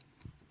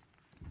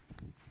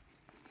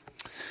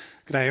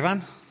G'day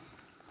everyone.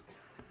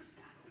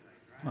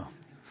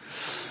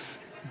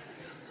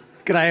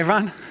 G'day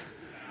everyone.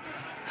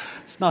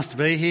 It's nice to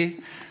be here.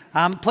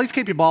 Please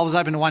keep your Bibles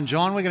open to 1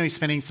 John. We're going to be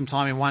spending some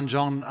time in 1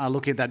 John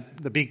looking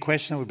at the big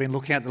question that we've been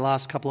looking at the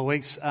last couple of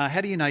weeks. How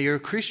do you know you're a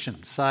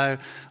Christian? So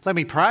let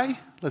me pray.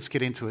 Let's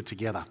get into it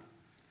together.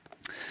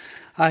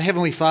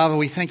 Heavenly Father,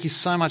 we thank you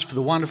so much for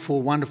the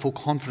wonderful, wonderful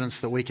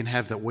confidence that we can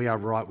have that we are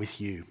right with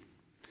you.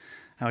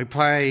 And we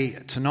pray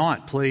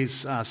tonight,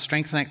 please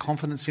strengthen that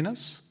confidence in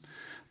us.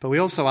 But we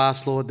also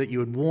ask, Lord, that you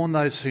would warn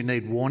those who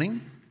need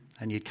warning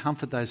and you'd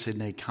comfort those who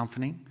need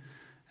comforting.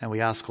 And we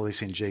ask all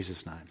this in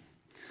Jesus' name.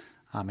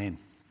 Amen.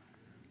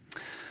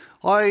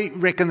 I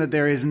reckon that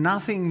there is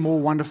nothing more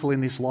wonderful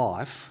in this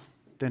life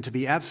than to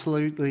be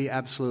absolutely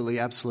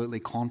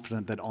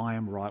confident that I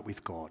am right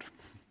with God.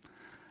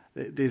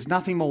 There's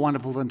nothing more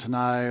wonderful than to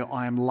know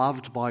I am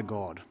loved by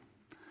God.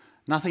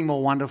 Nothing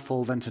more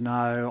wonderful than to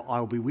know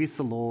I will be with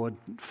the Lord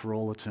for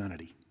all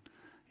eternity.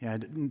 You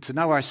know, to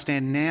know where I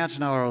stand now, to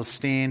know where I'll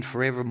stand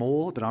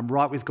forevermore, that I'm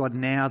right with God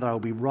now, that I'll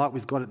be right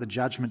with God at the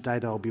judgment day,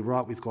 that I'll be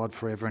right with God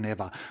forever and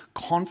ever.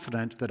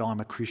 Confident that I'm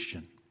a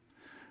Christian.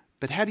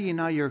 But how do you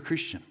know you're a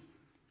Christian?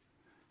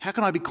 How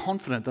can I be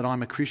confident that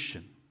I'm a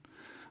Christian?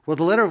 Well,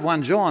 the letter of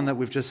 1 John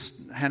that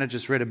Hannah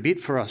just read a bit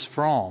for us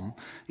from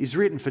is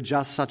written for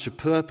just such a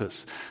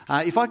purpose.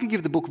 If I could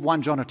give the book of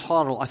 1 John a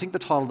title, I think the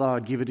title that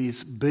I'd give it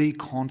is Be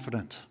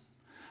Confident.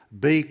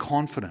 Be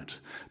confident,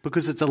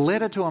 because it's a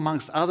letter to,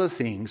 amongst other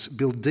things,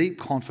 build deep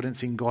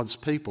confidence in God's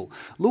people.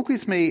 Look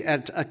with me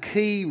at a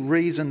key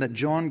reason that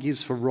John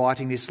gives for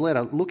writing this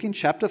letter. Look in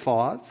chapter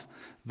 5,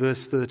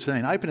 verse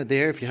 13. Open it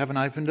there. If you haven't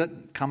opened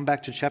it, come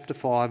back to chapter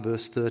 5,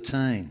 verse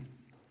 13.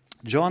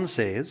 John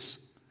says,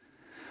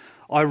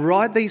 I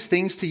write these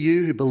things to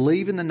you who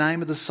believe in the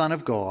name of the Son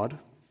of God,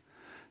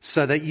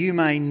 so that you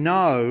may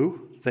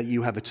know that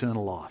you have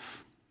eternal life.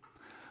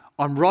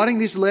 I'm writing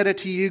this letter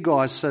to you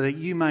guys so that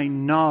you may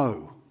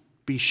know,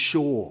 be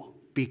sure,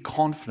 be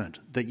confident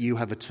that you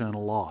have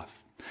eternal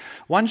life.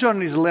 1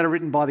 John is a letter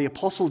written by the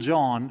Apostle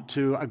John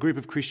to a group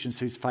of Christians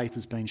whose faith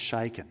has been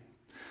shaken.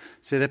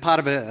 So they're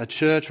part of a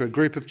church or a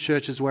group of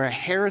churches where a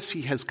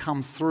heresy has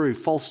come through.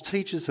 False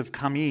teachers have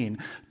come in,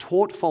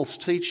 taught false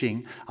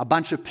teaching. A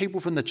bunch of people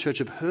from the church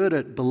have heard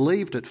it,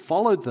 believed it,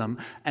 followed them,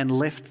 and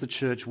left the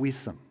church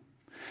with them.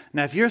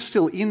 Now, if you're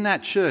still in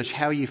that church,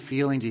 how are you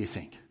feeling, do you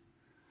think?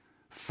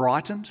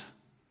 Frightened?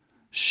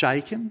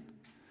 Shaken?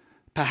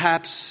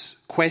 Perhaps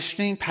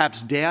questioning?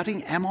 Perhaps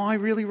doubting? Am I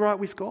really right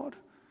with God?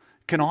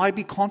 Can I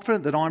be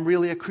confident that I'm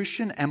really a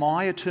Christian? Am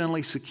I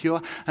eternally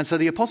secure? And so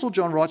the Apostle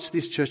John writes to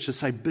this church to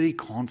say, be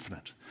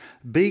confident.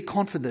 Be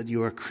confident that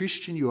you are a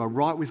Christian, you are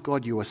right with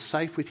God, you are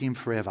safe with him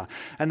forever.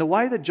 And the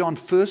way that John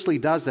firstly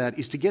does that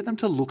is to get them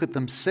to look at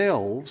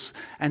themselves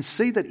and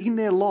see that in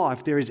their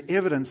life there is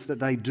evidence that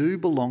they do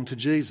belong to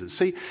Jesus.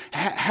 See,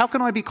 how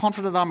can I be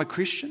confident I'm a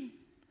Christian?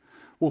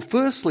 Well,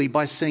 firstly,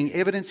 by seeing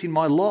evidence in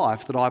my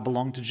life that I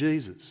belong to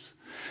Jesus.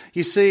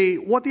 You see,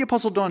 what the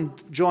Apostle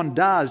John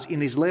does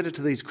in his letter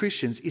to these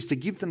Christians is to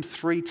give them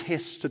 3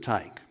 tests to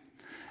take.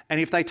 And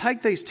if they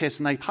take these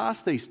tests and they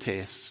pass these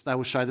tests, they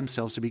will show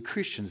themselves to be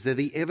Christians. They're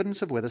the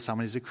evidence of whether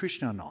someone is a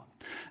Christian or not.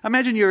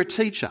 Imagine you're a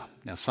teacher.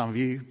 Now, some of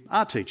you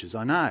are teachers,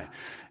 I know.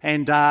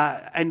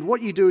 And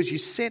what you do is you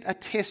set a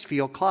test for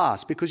your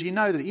class, because you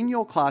know that in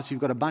your class you've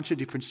got a bunch of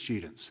different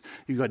students.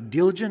 You've got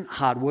diligent,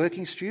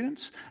 hard-working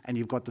students, and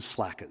you've got the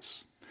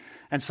slackers.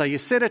 And so you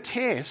set a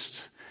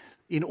test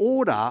in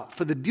order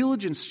for the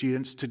diligent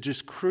students to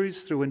just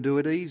cruise through and do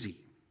it easy.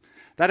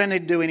 They don't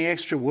need to do any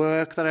extra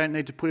work. They don't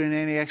need to put in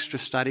any extra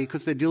study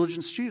because they're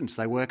diligent students.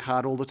 They work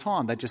hard all the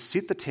time. They just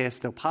sit the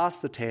test, they'll pass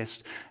the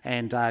test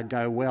and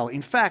go well.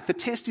 In fact, the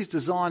test is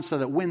designed so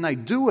that when they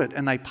do it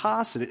and they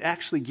pass it, it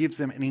actually gives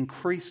them an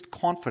increased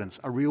confidence,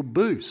 a real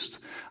boost,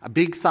 a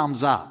big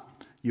thumbs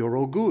up. You're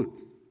all good.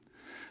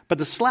 But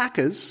the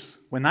slackers,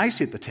 when they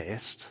sit the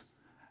test,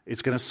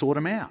 it's going to sort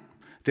them out.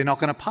 They're not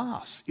going to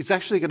pass. It's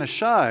actually going to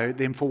show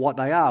them for what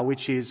they are,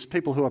 which is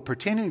people who are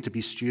pretending to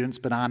be students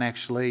but aren't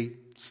actually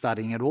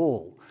studying at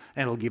all.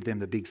 And it'll give them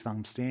the big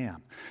thumbs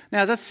down.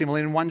 Now, that's similar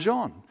in 1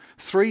 John.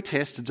 3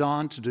 tests are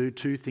designed to do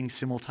 2 things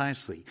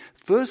simultaneously.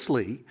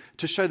 Firstly,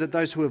 to show that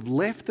those who have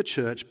left the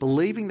church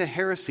believing the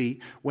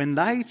heresy, when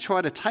they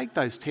try to take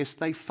those tests,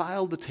 they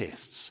fail the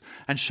tests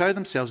and show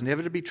themselves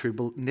never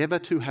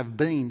to have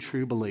been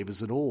true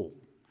believers at all.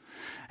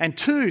 And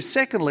 2,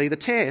 secondly, the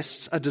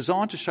tests are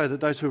designed to show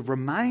that those who have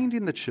remained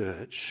in the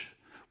church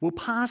will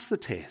pass the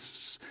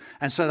tests.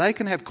 And so they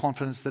can have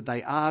confidence that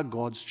they are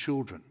God's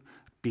children.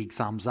 Big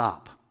thumbs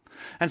up.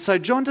 And so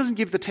John doesn't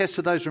give the test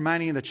to those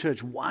remaining in the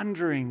church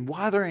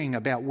wondering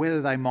about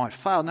whether they might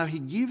fail. No, he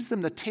gives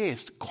them the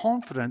test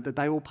confident that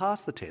they will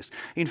pass the test.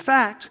 In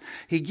fact,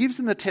 he gives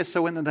them the test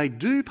so when they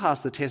do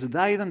pass the test,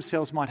 they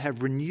themselves might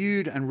have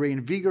renewed and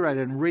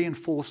reinvigorated and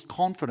reinforced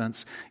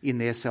confidence in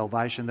their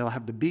salvation. They'll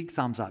have the big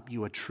thumbs up.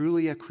 You are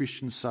truly a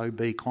Christian, so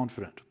be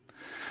confident.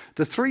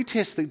 The 3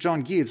 tests that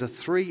John gives are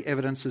 3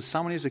 evidences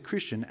someone is a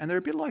Christian, and they're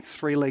a bit like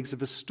 3 legs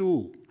of a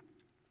stool.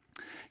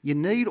 You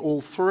need all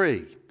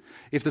 3.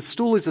 If the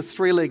stool is a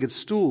three-legged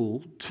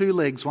stool, two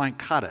legs won't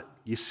cut it.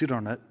 You sit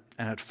on it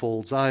and it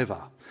falls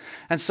over.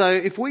 And so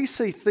if we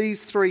see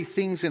these three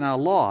things in our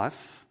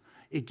life,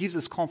 it gives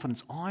us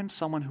confidence. I'm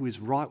someone who is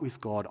right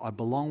with God. I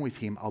belong with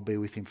him. I'll be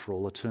with him for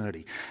all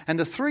eternity. And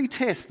the three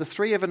tests, the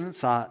three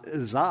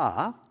evidences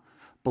are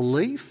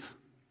belief,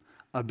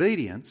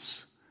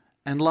 obedience,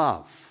 and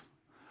love.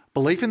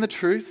 Belief in the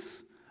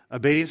truth,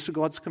 obedience to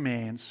God's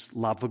commands,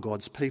 love for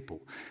God's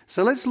people.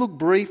 So let's look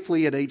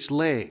briefly at each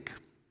leg.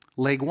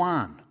 Leg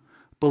one,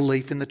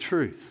 belief in the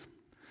truth.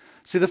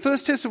 See, the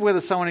first test of whether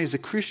someone is a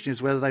Christian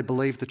is whether they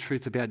believe the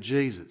truth about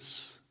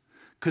Jesus.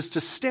 Because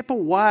to step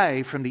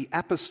away from the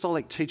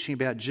apostolic teaching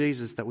about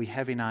Jesus that we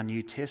have in our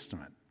New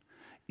Testament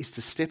is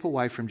to step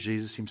away from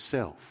Jesus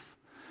himself.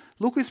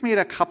 Look with me at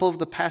a couple of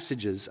the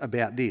passages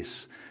about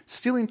this.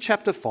 Still in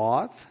chapter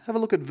 5, have a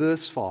look at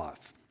verse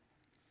 5.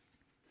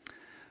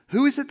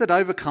 Who is it that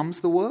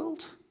overcomes the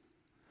world?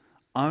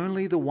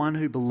 Only the one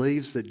who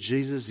believes that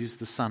Jesus is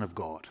the Son of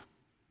God.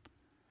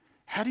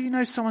 How do you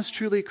know someone's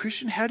truly a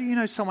Christian? How do you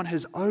know someone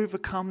has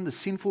overcome the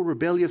sinful,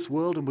 rebellious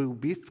world and will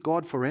be with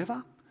God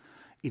forever?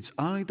 It's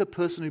only the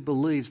person who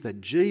believes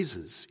that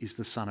Jesus is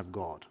the Son of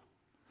God.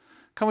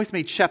 Come with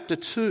me, chapter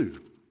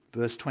 2,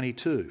 verse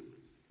 22.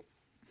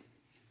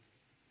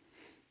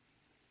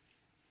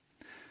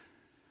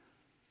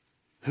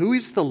 Who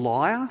is the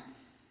liar?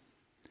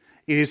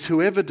 It is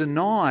whoever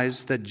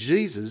denies that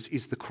Jesus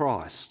is the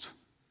Christ.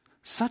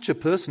 Such a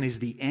person is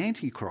the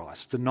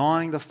Antichrist,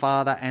 denying the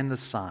Father and the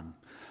Son.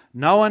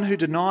 No one who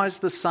denies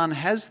the Son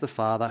has the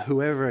Father.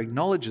 Whoever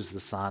acknowledges the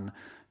Son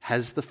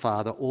has the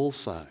Father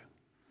also.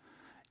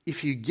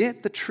 If you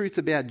get the truth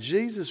about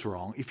Jesus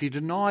wrong, if you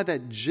deny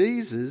that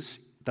Jesus,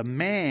 the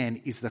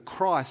man, is the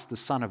Christ, the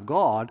Son of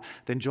God,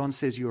 then John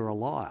says you're a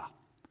liar.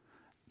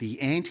 The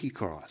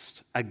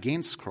Antichrist,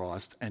 against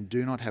Christ, and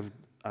do not have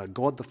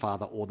God the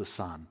Father or the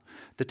Son.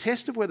 The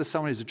test of whether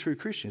someone is a true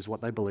Christian is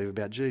what they believe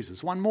about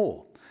Jesus. One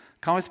more.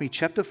 Come with me,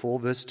 chapter 4,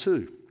 verse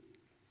 2.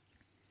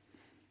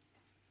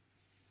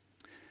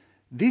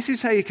 This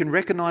is how you can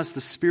recognize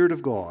the Spirit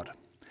of God.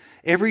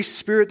 Every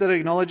spirit that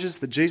acknowledges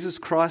that Jesus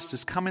Christ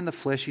has come in the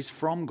flesh is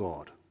from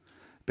God.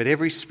 But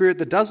every spirit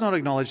that does not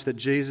acknowledge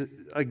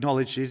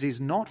Jesus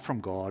is not from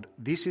God.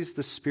 This is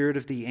the spirit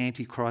of the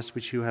Antichrist,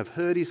 which you have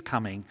heard is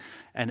coming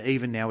and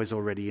even now is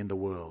already in the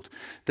world.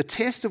 The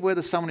test of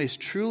whether someone is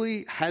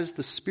truly has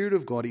the Spirit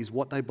of God is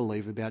what they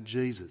believe about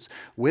Jesus.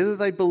 Whether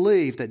they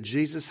believe that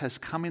Jesus has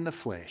come in the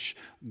flesh,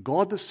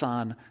 God the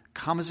Son,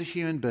 come as a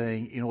human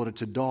being in order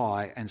to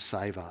die and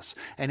save us.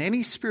 And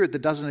any spirit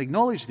that doesn't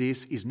acknowledge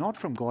this is not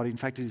from God. In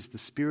fact, it is the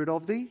spirit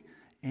of the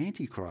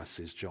Antichrist,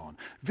 says John.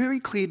 Very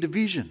clear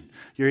division.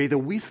 You're either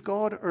with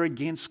God or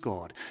against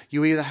God.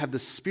 You either have the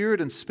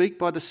Spirit and speak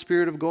by the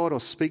Spirit of God or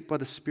speak by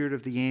the Spirit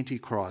of the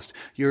Antichrist.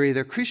 You're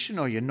either Christian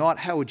or you're not.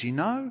 How would you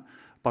know?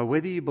 By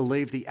whether you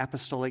believe the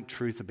apostolic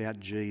truth about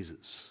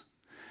Jesus.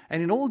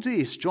 And in all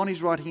this, John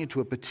is writing into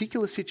a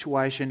particular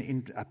situation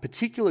in a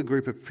particular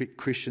group of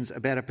Christians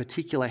about a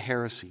particular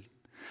heresy.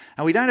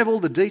 And we don't have all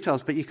the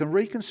details, but you can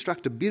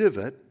reconstruct a bit of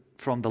it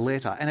from the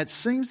letter. And it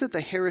seems that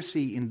the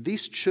heresy in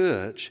this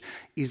church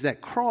is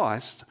that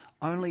Christ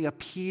only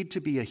appeared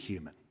to be a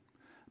human,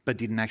 but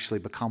didn't actually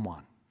become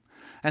one.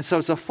 And so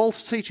it's a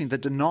false teaching that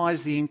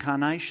denies the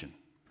incarnation,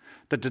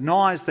 that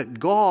denies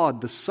that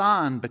God, the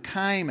Son,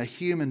 became a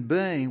human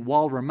being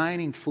while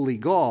remaining fully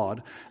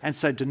God, and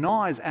so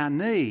denies our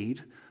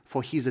need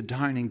for his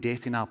atoning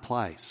death in our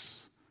place.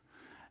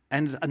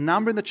 And a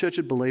number in the church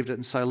had believed it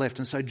and so left.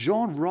 And so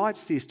John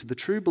writes this to the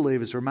true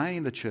believers remaining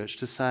in the church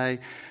to say,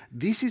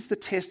 this is the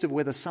test of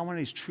whether someone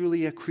is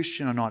truly a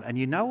Christian or not. And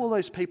you know all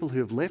those people who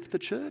have left the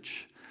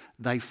church?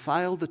 They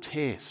failed the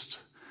test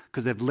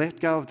because they've let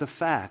go of the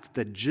fact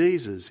that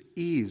Jesus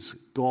is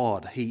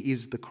God. He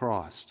is the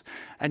Christ.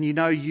 And you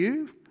know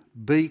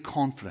be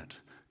confident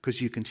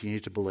because you continue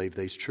to believe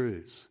these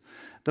truths.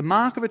 The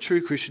mark of a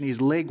true Christian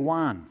is leg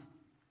one.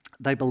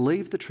 They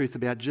believe the truth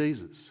about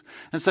Jesus.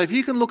 And so if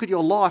you can look at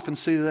your life and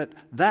see that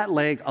that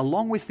leg,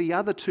 along with the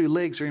other two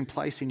legs, are in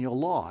place in your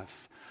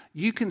life,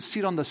 you can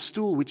sit on the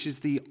stool, which is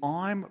the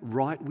I'm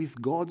right with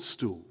God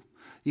stool.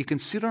 You can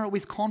sit on it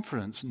with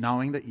confidence,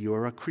 knowing that you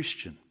are a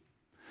Christian.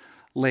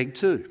 Leg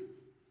two,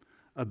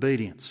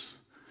 obedience.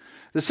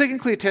 The second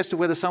clear test of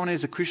whether someone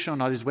is a Christian or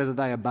not is whether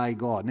they obey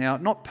God. Now,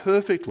 not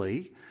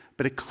perfectly,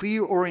 but a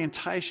clear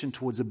orientation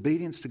towards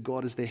obedience to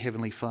God as their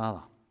Heavenly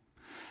Father.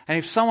 And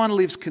if someone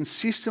lives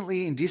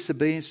consistently in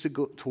disobedience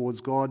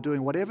towards God,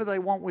 doing whatever they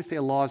want with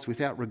their lives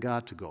without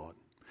regard to God,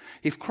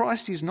 if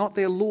Christ is not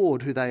their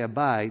Lord who they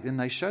obey, then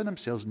they show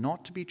themselves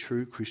not to be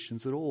true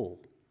Christians at all.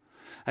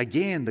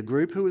 Again, the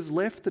group who has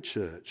left the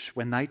church,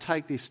 when they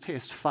take this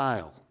test,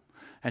 fail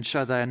and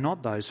show they are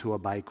not those who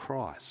obey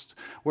Christ.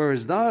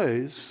 Whereas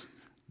those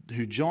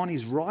who John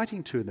is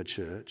writing to in the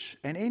church,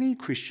 and any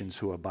Christians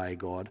who obey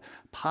God,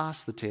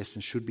 pass the test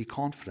and should be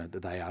confident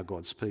that they are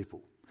God's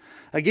people.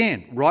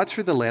 Again, right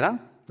through the letter,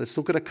 let's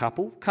look at a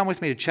couple. Come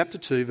with me to chapter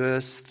 2,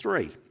 verse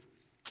 3.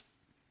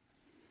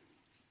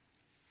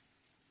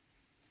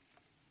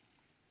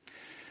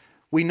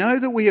 We know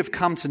that we have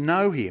come to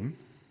know him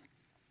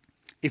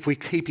if we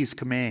keep his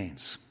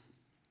commands.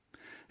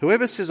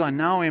 Whoever says, I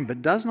know him,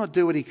 but does not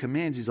do what he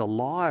commands is a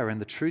liar,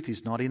 and the truth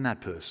is not in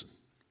that person.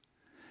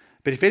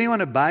 But if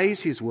anyone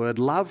obeys his word,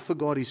 love for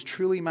God is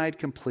truly made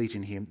complete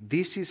in him.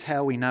 This is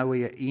how we know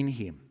we are in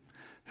him.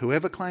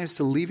 Whoever claims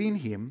to live in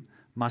him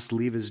must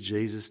live as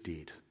Jesus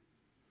did.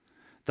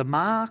 The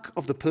mark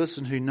of the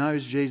person who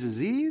knows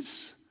Jesus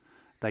is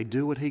they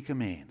do what he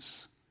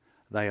commands.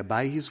 They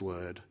obey his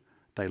word.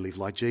 They live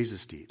like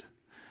Jesus did.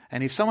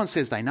 And if someone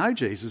says they know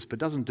Jesus but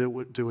doesn't do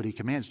what he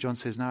commands, John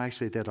says, no,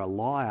 actually they're a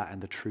liar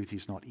and the truth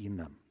is not in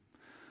them.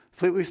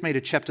 Flip with me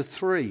to chapter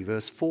 3,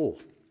 verse 4.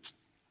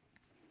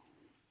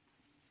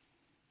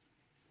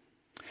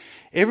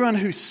 Everyone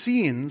who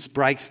sins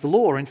breaks the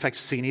law. In fact,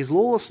 sin is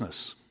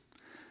lawlessness.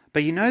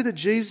 But you know that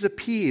Jesus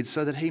appeared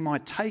so that he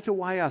might take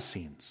away our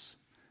sins.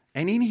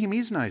 And in him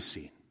is no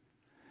sin.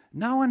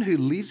 No one who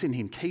lives in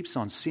him keeps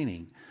on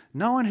sinning.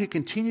 No one who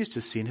continues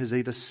to sin has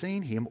either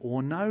seen him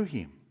or know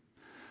him.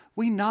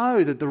 We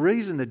know that the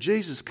reason that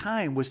Jesus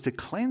came was to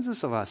cleanse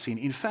us of our sin.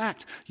 In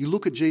fact, you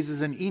look at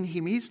Jesus and in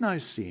him is no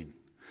sin.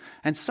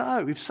 And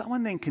so if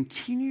someone then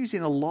continues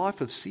in a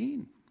life of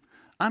sin,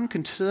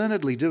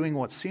 unconcernedly doing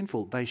what's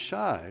sinful, they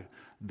show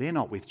they're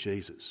not with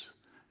Jesus.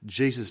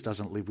 Jesus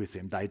doesn't live with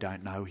them. They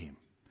don't know him.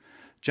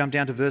 Jump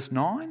down to verse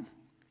 9.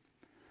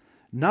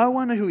 No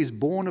one who is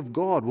born of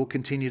God will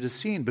continue to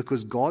sin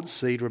because God's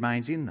seed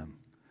remains in them.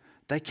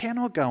 They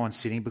cannot go on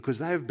sinning because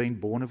they have been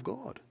born of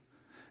God.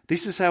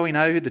 This is how we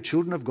know who the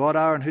children of God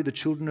are and who the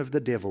children of the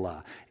devil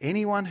are.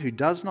 Anyone who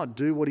does not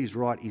do what is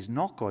right is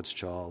not God's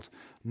child,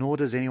 nor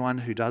does anyone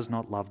who does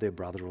not love their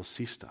brother or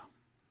sister.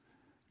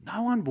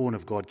 No one born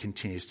of God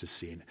continues to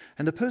sin.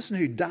 And the person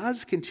who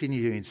does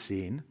continue in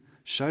sin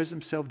shows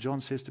himself, John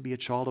says, to be a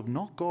child of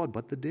not God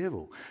but the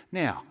devil.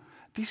 Now,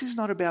 this is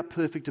not about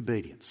perfect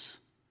obedience.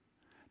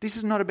 This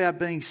is not about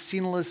being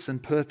sinless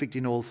and perfect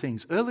in all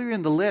things. Earlier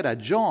in the letter,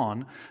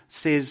 John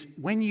says,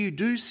 when you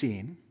do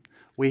sin,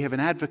 we have an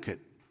advocate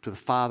to the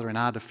Father in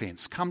our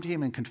defence. Come to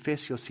him and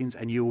confess your sins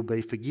and you will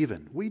be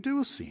forgiven. We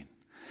do sin.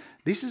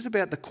 This is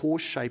about the core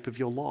shape of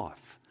your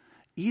life.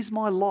 Is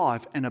my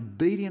life an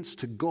obedience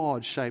to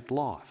God shaped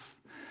life?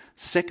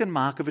 Second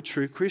mark of a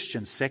true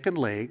Christian, second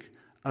leg,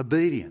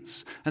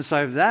 obedience. And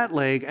so if that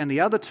leg and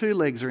the other two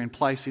legs are in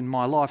place in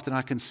my life, then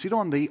I can sit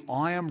on the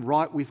I am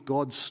right with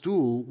God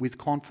stool with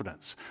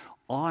confidence.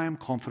 I am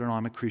confident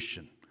I'm a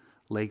Christian.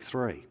 Leg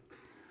 3,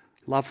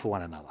 love for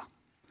one another.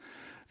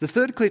 The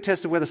third clear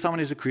test of whether someone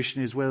is a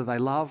Christian is whether they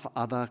love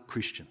other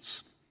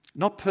Christians.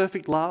 Not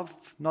perfect love,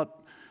 not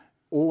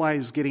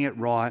always getting it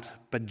right,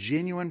 but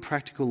genuine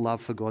practical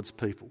love for God's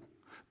people.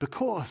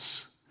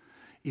 Because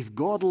if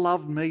God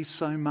loved me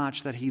so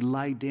much that he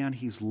laid down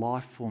his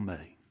life for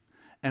me,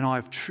 and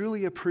I've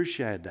truly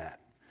appreciated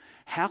that,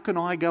 how can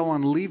I go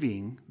on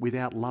living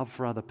without love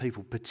for other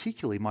people,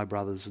 particularly my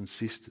brothers and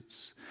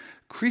sisters?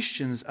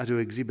 Christians are to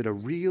exhibit a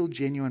real,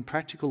 genuine,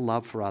 practical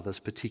love for others,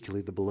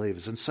 particularly the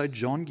believers. And so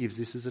John gives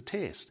this as a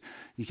test.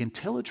 You can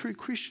tell a true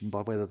Christian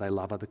by whether they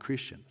love other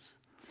Christians.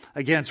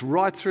 Again, it's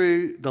right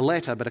through the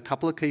letter, but a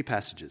couple of key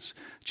passages.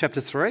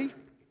 Chapter 3,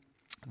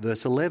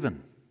 verse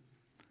 11.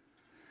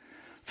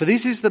 For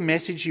this is the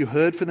message you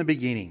heard from the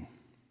beginning.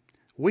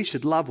 We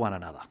should love one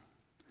another.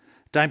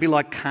 Don't be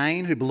like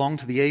Cain, who belonged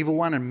to the evil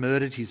one and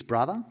murdered his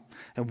brother.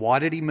 And why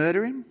did he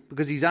murder him?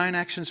 Because his own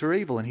actions were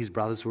evil and his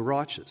brothers were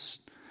righteous.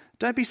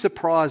 Don't be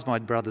surprised, my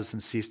brothers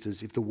and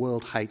sisters, if the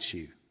world hates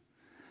you.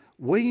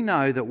 We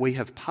know that we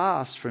have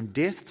passed from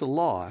death to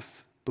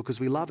life because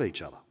we love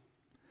each other.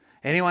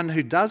 Anyone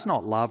who does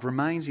not love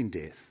remains in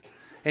death.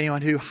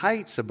 Anyone who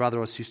hates a brother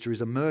or sister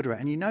is a murderer,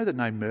 and you know that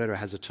no murderer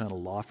has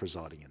eternal life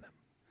residing in them.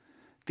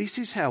 This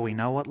is how we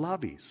know what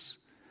love is.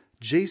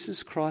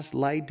 Jesus Christ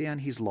laid down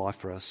his life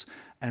for us,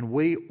 and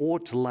we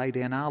ought to lay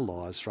down our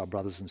lives for our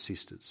brothers and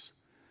sisters.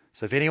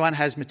 So if anyone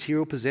has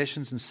material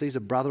possessions and sees a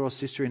brother or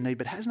sister in need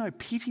but has no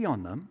pity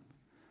on them,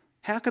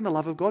 how can the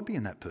love of God be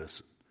in that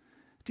person?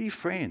 Dear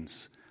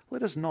friends,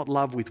 let us not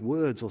love with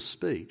words or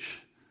speech,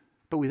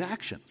 but with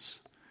actions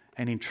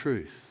and in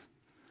truth.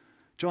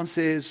 John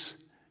says,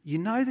 you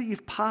know that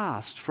you've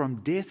passed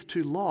from death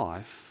to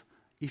life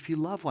if you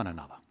love one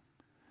another.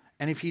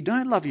 And if you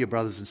don't love your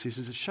brothers and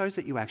sisters, it shows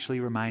that you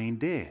actually remain in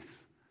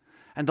death.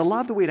 And the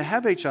love that we're to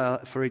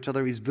have for each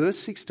other is, verse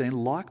 16,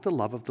 like the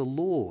love of the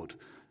Lord,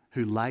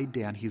 who laid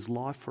down his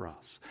life for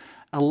us.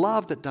 A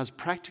love that does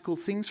practical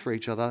things for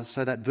each other,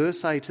 so that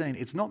verse 18,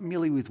 it's not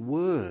merely with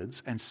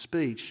words and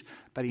speech,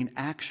 but in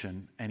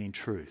action and in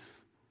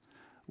truth.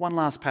 One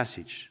last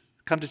passage.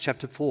 Come to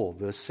chapter 4,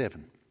 verse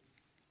 7.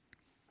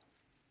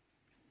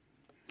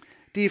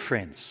 Dear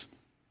friends,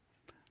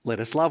 let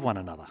us love one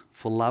another,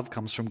 for love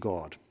comes from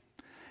God.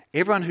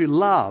 Everyone who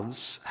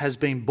loves has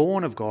been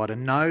born of God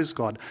and knows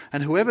God,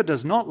 and whoever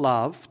does not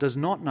love does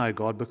not know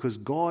God, because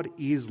God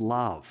is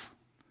love.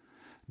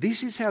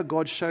 This is how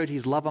God showed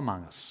his love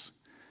among us.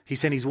 He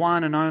sent his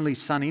one and only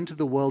Son into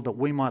the world that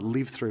we might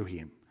live through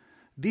him.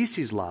 This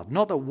is love,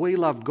 not that we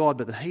loved God,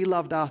 but that he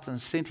loved us and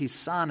sent his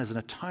Son as an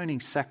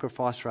atoning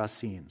sacrifice for our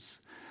sins.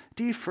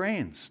 Dear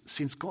friends,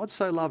 since God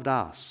so loved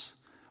us,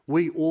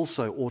 we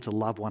also ought to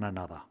love one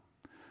another.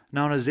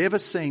 No one has ever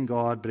seen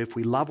God, but if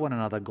we love one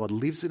another, God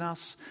lives in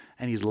us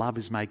and his love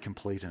is made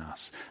complete in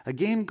us.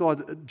 Again,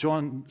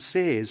 John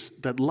says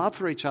that love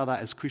for each other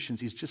as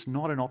Christians is just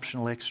not an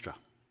optional extra.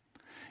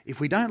 If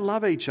we don't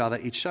love each other,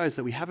 it shows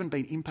that we haven't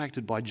been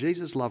impacted by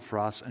Jesus' love for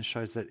us and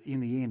shows that in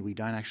the end we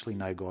don't actually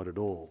know God at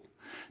all.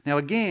 Now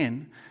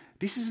again,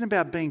 this isn't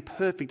about being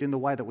perfect in the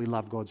way that we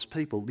love God's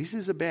people. This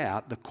is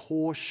about the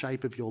core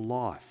shape of your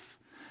life.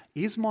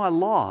 Is my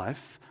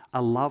life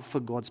a love for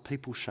God's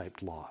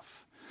people-shaped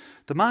life?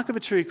 The mark of a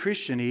true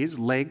Christian is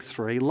leg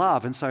 3,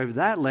 love. And so if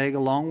that leg,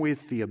 along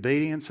with the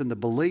obedience and the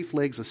belief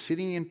legs, are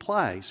sitting in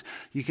place,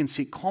 you can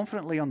sit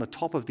confidently on the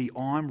top of the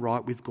I'm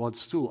right with God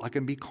stool. I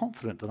can be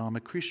confident that I'm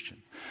a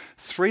Christian.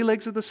 3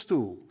 legs of the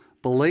stool: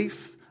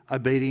 belief,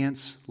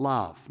 obedience,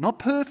 love. Not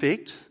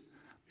perfect,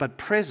 but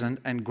present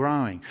and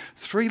growing.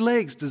 3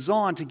 legs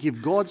designed to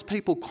give God's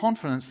people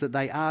confidence that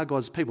they are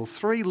God's people.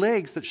 3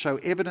 legs that show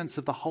evidence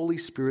of the Holy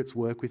Spirit's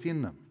work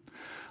within them.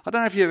 I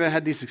don't know if you've ever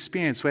had this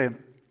experience where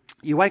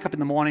you wake up in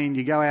the morning and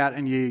you go out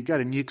and you go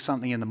to nuke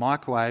something in the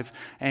microwave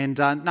and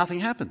nothing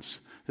happens.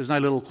 There's no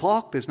little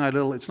clock, it's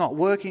not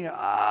working.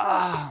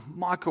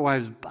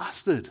 Microwave's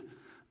busted.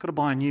 Got to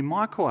buy a new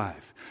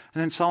microwave.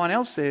 And then someone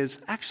else says,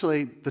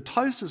 actually, the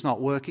toaster's not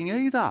working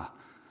either.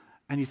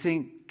 And you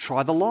think,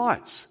 try the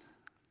lights.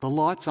 The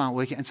lights aren't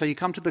working. And so you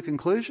come to the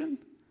conclusion,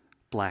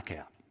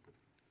 blackout.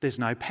 There's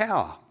no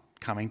power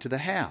coming to the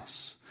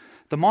house.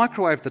 The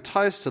microwave, the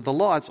toaster, the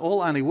lights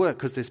all only work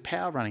because there's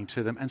power running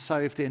to them. And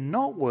so if they're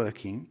not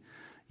working,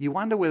 you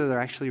wonder whether they're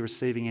actually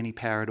receiving any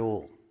power at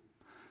all.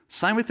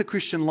 Same with the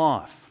Christian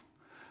life.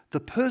 The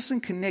person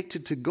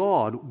connected to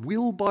God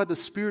will, by the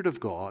Spirit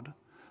of God,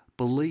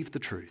 believe the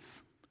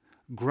truth,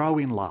 grow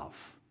in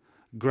love,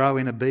 grow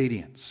in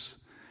obedience.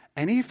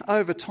 And if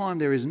over time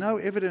there is no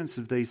evidence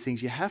of these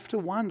things, you have to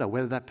wonder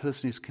whether that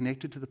person is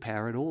connected to the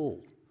power at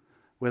all,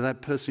 whether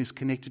that person is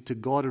connected to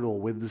God at all,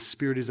 whether the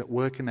Spirit is at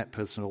work in that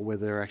person, or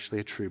whether they're actually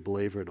a true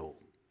believer at all.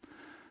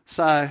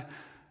 So,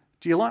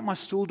 do you like my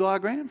stool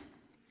diagram?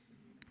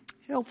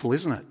 Helpful,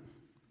 isn't it?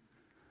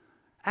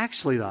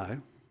 Actually,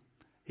 though,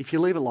 if you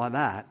leave it like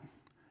that,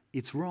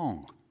 it's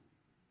wrong.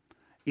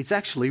 It's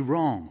actually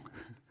wrong.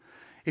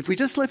 If we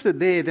just left it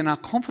there, then our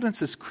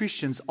confidence as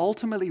Christians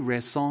ultimately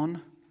rests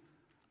on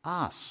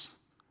us.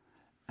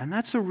 And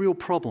that's a real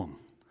problem.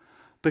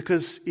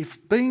 Because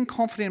if being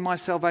confident in my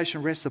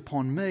salvation rests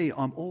upon me,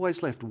 I'm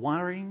always left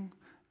worrying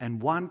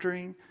and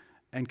wondering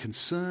and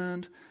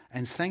concerned.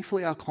 And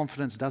thankfully, our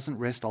confidence doesn't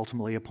rest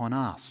ultimately upon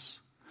us.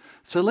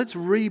 So let's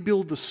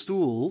rebuild the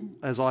stool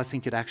as I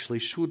think it actually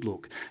should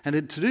look.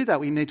 And to do that,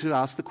 we need to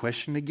ask the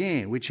question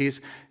again, which is,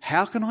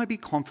 how can I be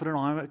confident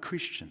I'm a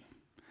Christian?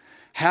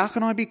 How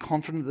can I be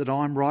confident that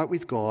I'm right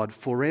with God,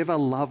 forever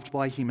loved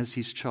by him as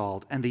his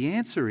child? And the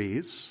answer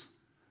is,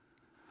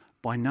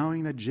 by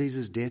knowing that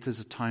Jesus' death has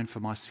atoned for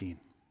my sin.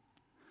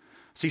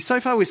 See, so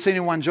far we've seen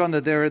in 1 John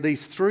that there are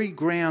these 3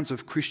 grounds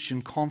of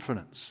Christian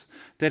confidence.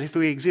 That if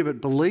we exhibit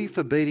belief,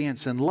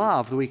 obedience and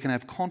love, that we can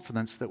have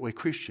confidence that we're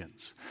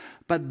Christians.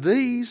 But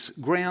these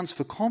grounds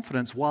for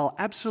confidence, while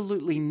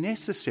absolutely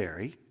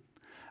necessary,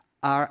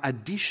 are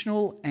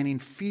additional and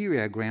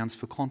inferior grounds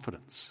for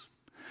confidence.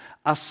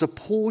 Are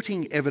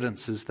supporting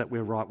evidences that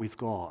we're right with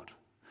God.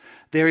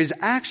 There is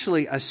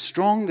actually a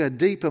stronger,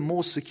 deeper,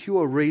 more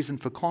secure reason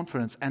for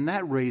confidence, and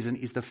that reason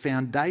is the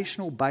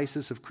foundational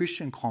basis of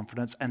Christian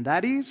confidence, and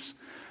that is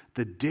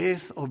the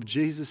death of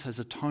Jesus has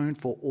atoned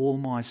for all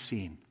my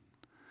sin.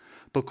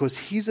 Because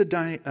his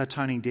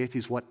atoning death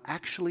is what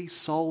actually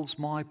solves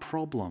my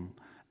problem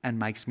and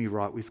makes me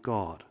right with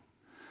God.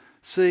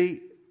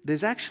 See,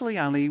 there's actually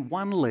only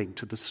one leg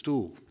to the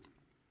stool.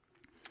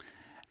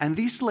 And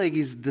this leg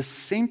is the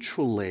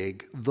central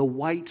leg, the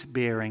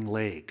weight-bearing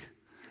leg.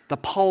 The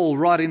pole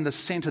right in the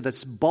centre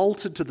that's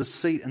bolted to the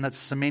seat and that's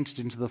cemented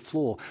into the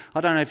floor.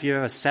 I don't know if you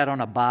ever sat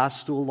on a bar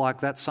stool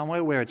like that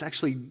somewhere where it's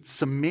actually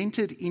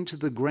cemented into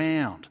the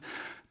ground,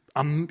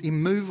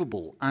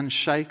 immovable,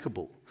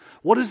 unshakable.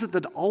 What is it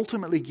that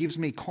ultimately gives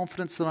me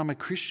confidence that I'm a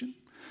Christian?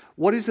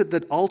 What is it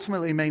that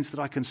ultimately means that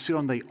I can sit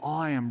on the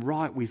I am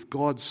right with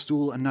God's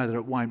stool and know that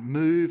it won't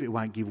move, it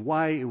won't give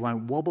way, it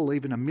won't wobble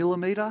even a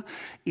millimetre?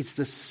 It's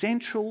the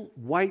central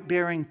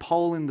weight-bearing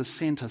pole in the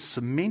centre,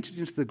 cemented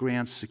into the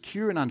ground,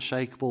 secure and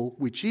unshakable,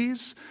 which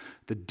is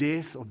the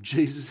death of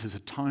Jesus has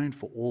atoned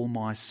for all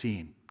my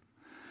sin.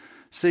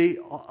 See,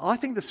 I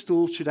think the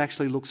stool should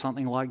actually look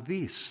something like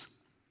this.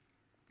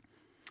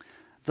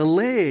 The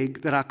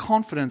leg that our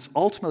confidence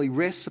ultimately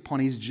rests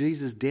upon is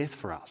Jesus' death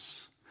for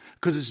us.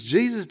 Because it's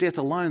Jesus' death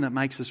alone that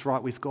makes us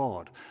right with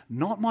God.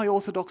 Not my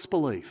orthodox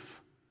belief,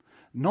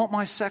 not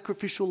my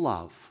sacrificial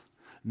love,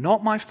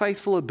 not my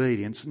faithful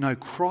obedience. No,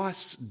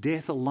 Christ's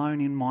death alone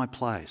in my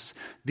place.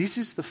 This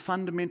is the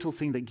fundamental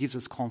thing that gives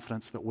us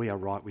confidence that we are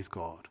right with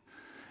God.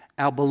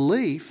 Our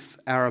belief,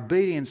 our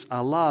obedience,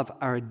 our love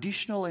are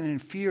additional and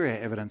inferior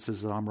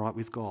evidences that I'm right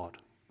with God.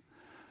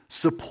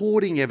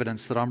 Supporting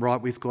evidence that I'm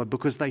right with God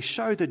because they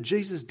show that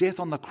Jesus' death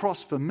on the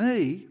cross for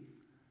me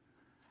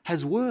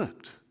has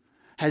worked,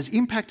 has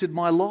impacted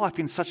my life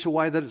in such a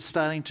way that it's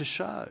starting to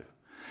show.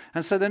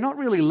 And so they're not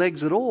really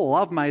legs at all.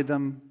 I've made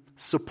them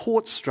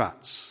support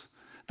struts.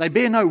 They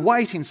bear no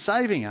weight in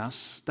saving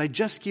us. They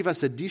just give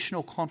us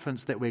additional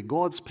confidence that we're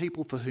God's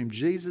people for whom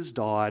Jesus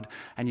died,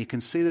 and you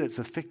can see that it's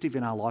effective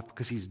in our life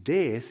because his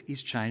death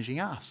is changing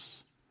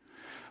us.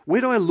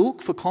 Where do I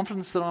look for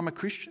confidence that I'm a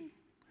Christian?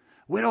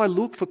 Where do I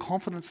look for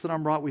confidence that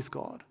I'm right with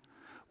God?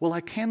 Well,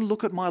 I can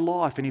look at my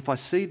life, and if I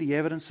see the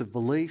evidence of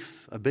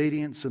belief,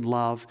 obedience and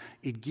love,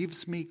 it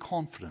gives me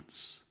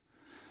confidence.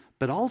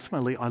 But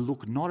ultimately, I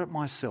look not at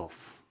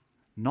myself,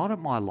 not at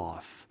my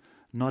life,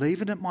 not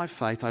even at my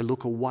faith. I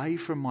look away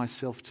from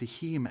myself to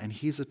him and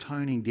his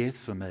atoning death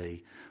for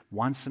me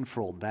once and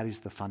for all. That is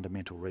the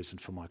fundamental reason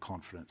for my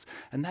confidence.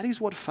 And that is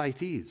what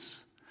faith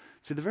is.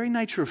 So the very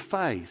nature of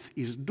faith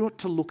is not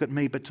to look at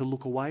me, but to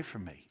look away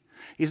from me.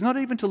 It's not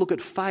even to look at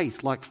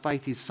faith like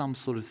faith is some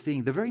sort of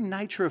thing. The very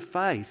nature of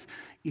faith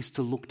is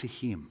to look to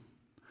him,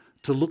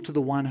 to look to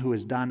the one who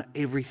has done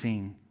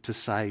everything to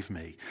save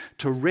me,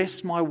 to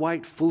rest my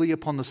weight fully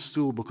upon the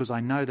stool because I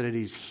know that it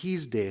is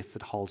his death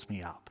that holds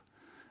me up.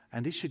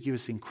 And this should give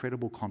us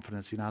incredible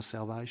confidence in our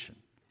salvation.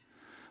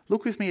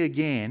 Look with me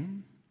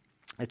again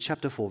at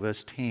chapter 4,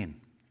 verse 10.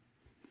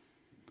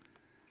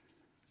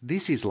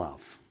 This is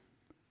love,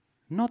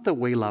 not that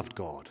we loved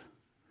God,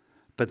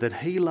 but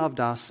that he loved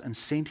us and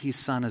sent his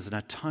Son as an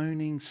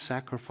atoning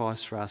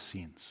sacrifice for our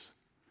sins.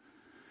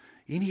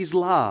 In his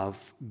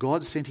love,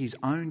 God sent his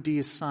own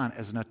dear Son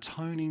as an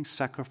atoning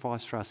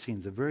sacrifice for our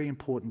sins. A very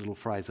important little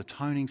phrase,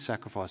 atoning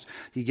sacrifice.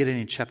 You get it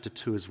in chapter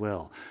 2 as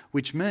well,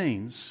 which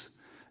means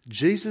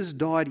Jesus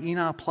died in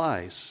our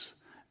place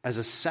as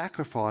a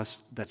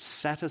sacrifice that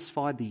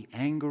satisfied the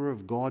anger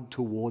of God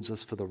towards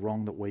us for the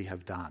wrong that we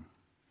have done,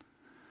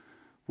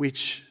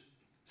 which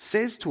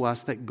says to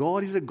us that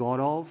God is a God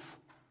of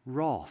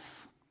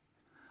wrath,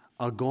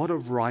 a God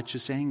of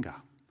righteous anger.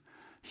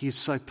 He is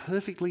so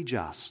perfectly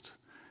just,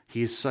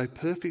 he is so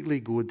perfectly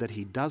good that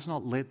he does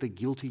not let the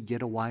guilty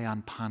get away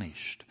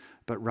unpunished,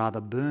 but rather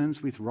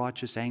burns with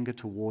righteous anger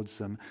towards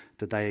them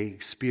that they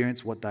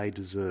experience what they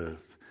deserve.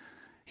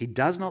 He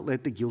does not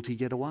let the guilty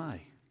get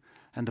away.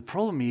 And the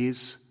problem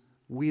is,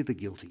 we're the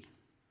guilty.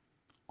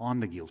 I'm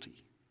the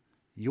guilty.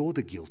 You're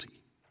the guilty.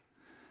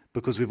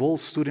 Because we've all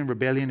stood in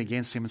rebellion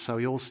against him, and so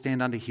we all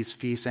stand under his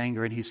fierce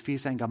anger, and his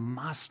fierce anger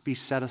must be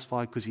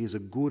satisfied because he is a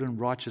good and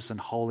righteous and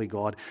holy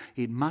God.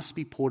 It must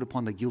be poured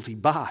upon the guilty,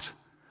 but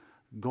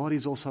God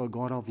is also a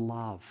God of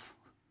love.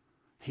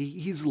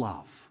 He is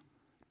love,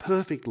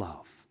 perfect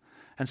love.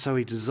 And so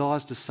he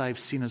desires to save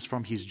sinners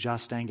from his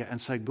just anger.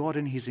 And so God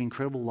in his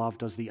incredible love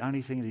does the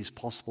only thing that is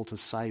possible to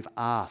save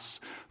us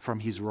from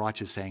his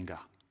righteous anger.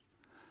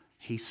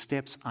 He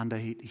steps under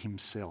it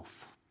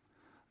himself.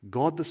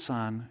 God the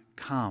Son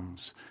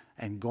comes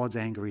and God's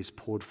anger is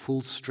poured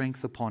full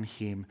strength upon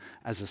him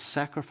as a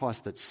sacrifice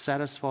that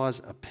satisfies,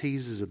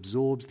 appeases,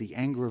 absorbs the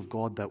anger of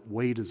God that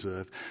we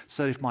deserve.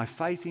 So if my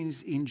faith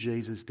is in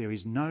Jesus, there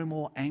is no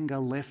more anger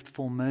left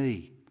for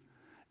me.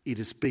 It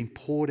has been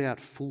poured out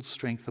full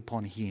strength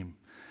upon him.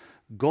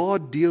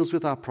 God deals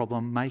with our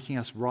problem, making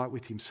us right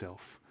with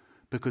himself,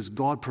 because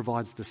God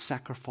provides the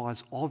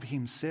sacrifice of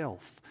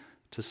himself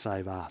to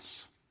save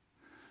us.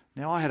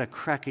 Now, I had a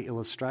cracker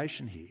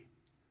illustration here,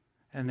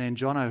 and then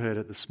Jono heard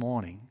it this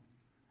morning,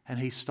 and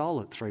he stole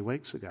it 3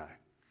 weeks ago.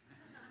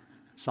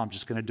 So I'm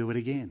just going to do it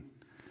again.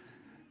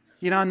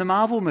 You know, in the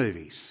Marvel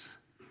movies,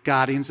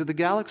 Guardians of the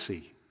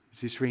Galaxy, is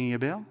this ringing a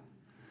bell?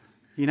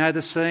 You know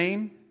the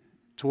scene?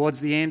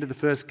 Towards the end of the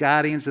first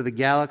Guardians of the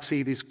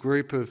Galaxy, this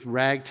group of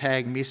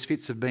ragtag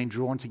misfits have been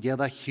drawn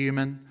together,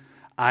 human,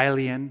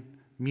 alien,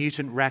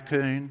 mutant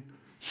raccoon,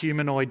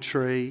 humanoid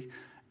tree,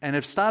 and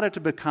have started to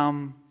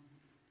become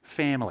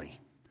family.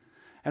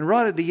 And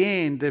right at the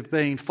end, they've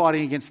been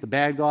fighting against the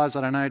bad guys,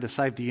 I don't know, to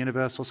save the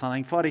universe or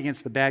something, fighting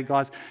against the bad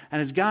guys,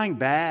 and it's going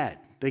bad.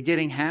 They're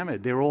getting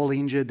hammered. They're all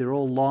injured. They're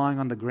all lying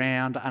on the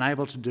ground,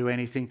 unable to do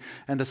anything.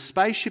 And the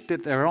spaceship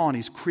that they're on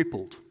is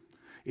crippled.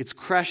 It's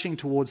crashing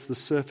towards the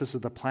surface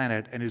of the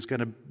planet and is going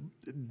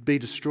to be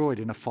destroyed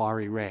in a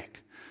fiery wreck.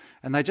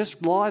 And they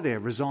just lie there,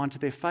 resigned to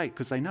their fate,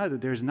 because they know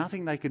that there is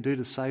nothing they can do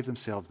to save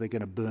themselves. They're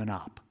going to burn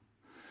up.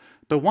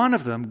 But one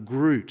of them,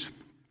 Groot,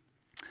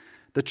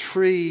 the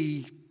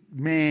tree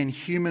man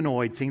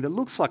humanoid thing that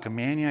looks like a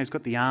man, you know, he's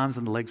got the arms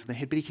and the legs and the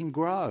head, but he can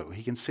grow.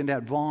 He can send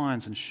out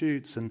vines and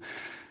shoots, and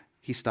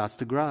he starts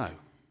to grow.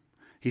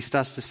 He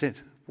starts to send...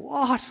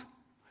 What?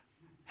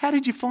 How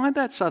did you find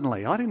that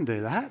suddenly? I didn't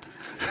do that.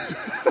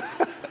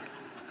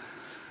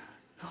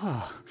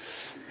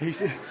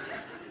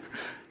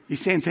 He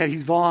sends out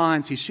his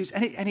vines, his shoots,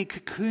 and he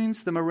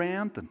cocoons them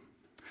around them.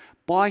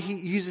 He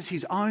uses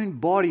his own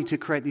body to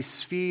create this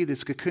sphere,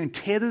 this cocoon,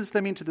 tethers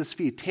them into the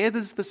sphere,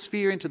 tethers the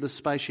sphere into the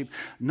spaceship,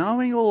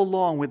 knowing all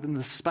along when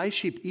the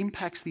spaceship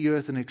impacts the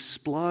earth and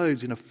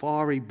explodes in a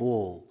fiery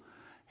ball,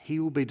 he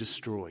will be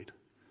destroyed.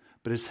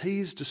 But as he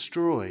is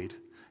destroyed,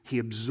 he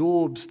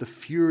absorbs the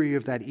fury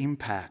of that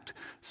impact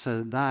so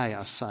that they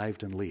are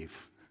saved and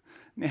live.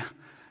 Now,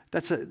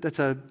 That's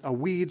a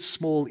weird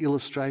small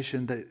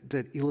illustration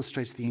that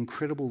illustrates the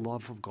incredible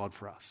love of God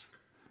for us.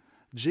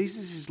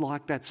 Jesus is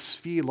like that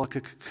sphere, like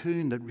a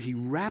cocoon that he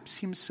wraps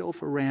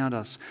himself around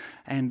us,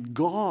 and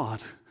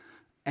God,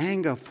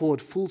 anger poured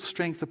full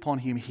strength upon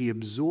him, he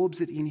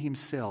absorbs it in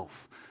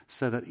himself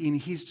so that in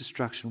his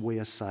destruction we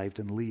are saved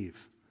and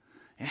live.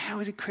 And how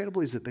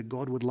incredible is it that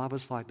God would love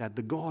us like that?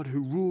 The God who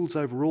rules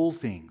over all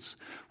things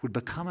would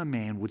become a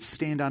man, would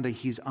stand under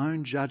his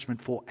own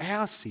judgment for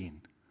our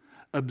sin,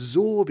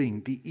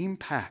 absorbing the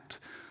impact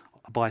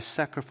by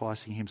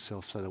sacrificing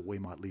himself so that we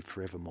might live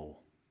forevermore.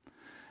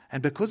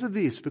 And because of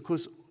this,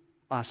 because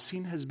our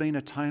sin has been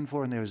atoned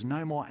for and there is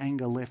no more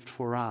anger left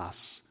for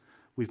us,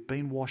 we've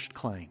been washed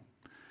clean.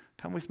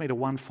 Come with me to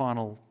one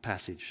final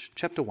passage,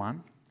 chapter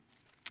 1,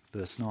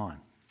 verse 9.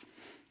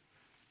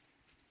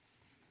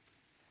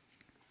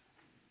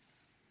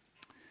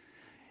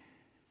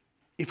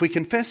 If we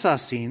confess our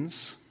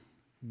sins,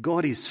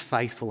 God is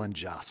faithful and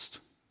just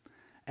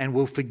and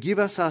will forgive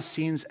us our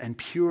sins and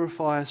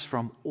purify us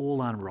from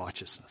all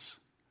unrighteousness.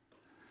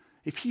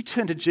 If you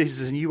turn to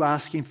Jesus and you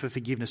ask him for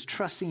forgiveness,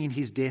 trusting in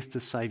his death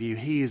to save you,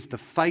 he is the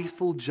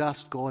faithful,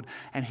 just God,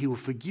 and he will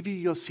forgive you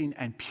your sin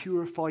and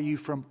purify you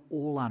from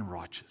all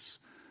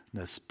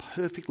unrighteousness,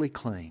 perfectly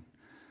clean,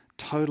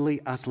 totally,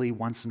 utterly,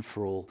 once and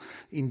for all.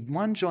 In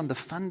 1 John, the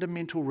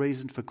fundamental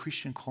reason for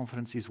Christian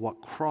confidence is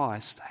what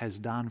Christ has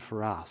done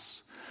for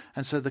us.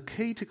 And so the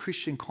key to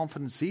Christian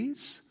confidence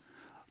is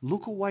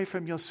look away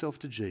from yourself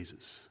to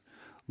Jesus.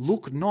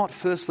 Look not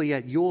firstly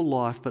at your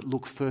life, but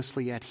look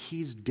firstly at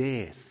his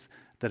death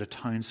that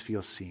atones for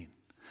your sin.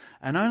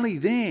 And only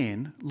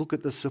then look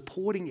at the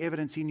supporting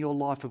evidence in your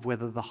life of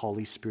whether the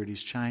Holy Spirit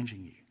is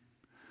changing you.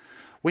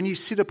 When you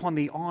sit upon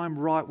the I'm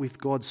right with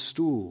God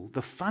stool,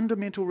 the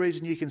fundamental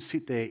reason you can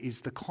sit there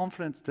is the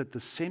confidence that the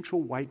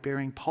central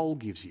weight-bearing pole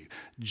gives you.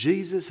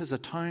 Jesus has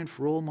atoned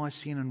for all my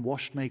sin and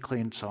washed me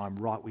clean, so I'm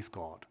right with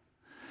God.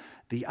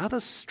 The other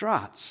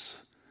struts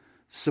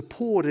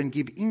support and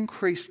give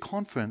increased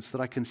confidence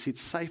that I can sit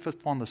safe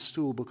upon the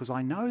stool because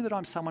I know that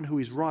I'm someone who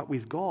is right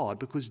with God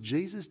because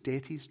Jesus'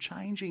 death is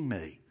changing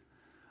me.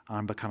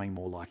 I'm becoming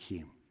more like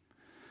him.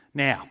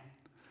 Now,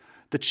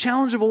 the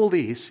challenge of all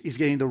this is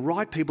getting the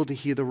right people to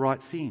hear the right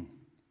thing.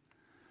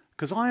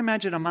 Because I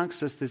imagine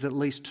amongst us there's at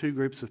least two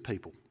groups of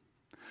people.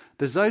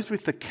 There's those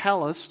with the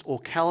calloused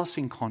or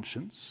callousing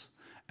conscience,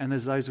 and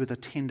there's those with a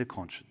tender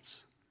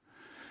conscience.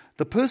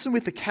 The person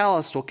with the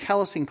calloused or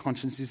callousing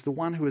conscience is the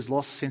one who has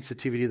lost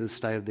sensitivity to the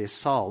state of their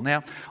soul.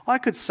 Now, I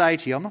could say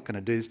to you, I'm not going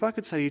to do this, but I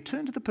could say to you,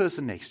 turn to the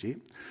person next to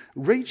you,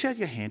 reach out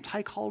your hand,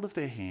 take hold of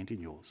their hand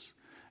in yours,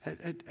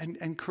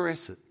 and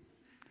caress it.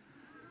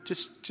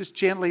 Just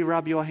gently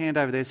rub your hand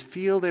over theirs,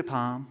 feel their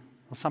palm.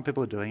 Well, some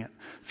people are doing it.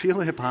 Feel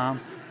their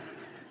palm.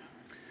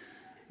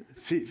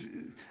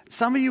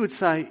 Some of you would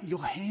say,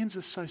 your hands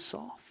are so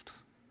soft.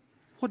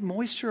 What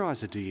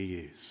moisturiser do you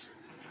use?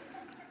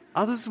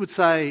 Others would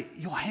say,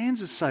 your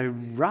hands are so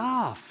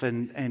rough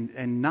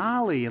and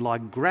gnarly and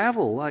like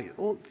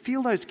gravel.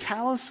 Feel those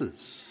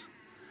calluses.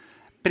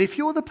 But if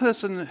you're the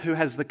person who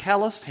has the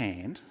calloused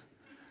hand,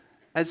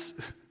 as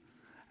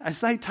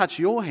they touch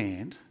your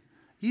hand,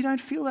 you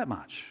don't feel that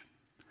much.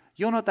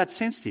 You're not that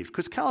sensitive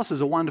because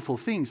calluses are wonderful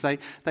things. They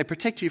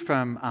protect you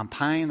from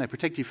pain, they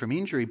protect you from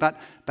injury, but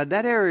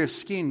that area of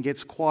skin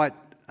gets quite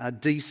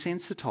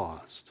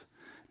desensitised.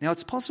 Now,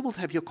 it's possible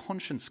to have your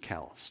conscience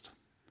calloused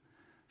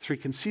through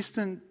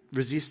consistent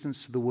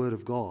resistance to the Word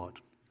of God.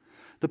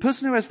 The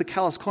person who has the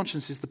callous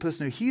conscience is the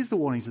person who hears the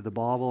warnings of the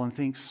Bible and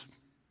thinks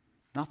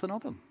nothing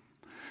of them.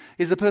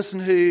 Is the person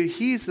who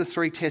hears the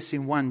 3 tests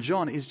in 1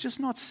 John is just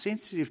not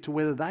sensitive to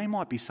whether they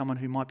might be someone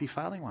who might be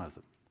failing one of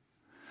them.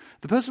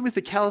 The person with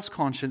the callous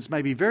conscience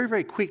may be very,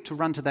 very quick to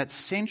run to that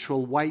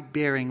central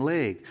weight-bearing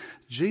leg.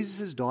 Jesus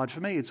has died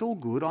for me. It's all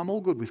good. I'm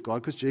all good with God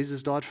because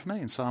Jesus died for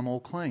me and so I'm all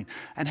clean.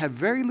 And have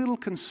very little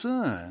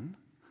concern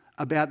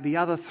about the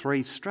other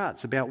 3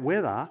 struts, about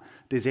whether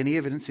there's any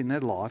evidence in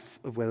their life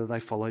of whether they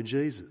follow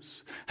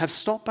Jesus. Have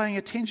stopped paying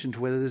attention to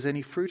whether there's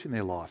any fruit in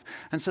their life.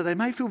 And so they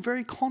may feel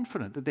very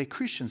confident that they're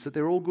Christians, that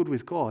they're all good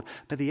with God.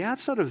 But the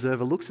outside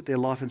observer looks at their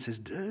life and says,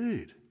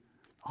 dude,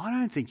 I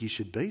don't think you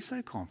should be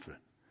so confident.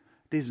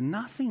 There's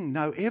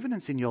no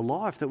evidence in your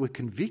life that would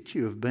convict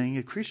you of being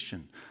a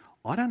Christian.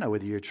 I don't know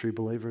whether you're a true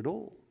believer at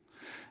all.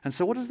 And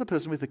so what does the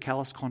person with the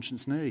callous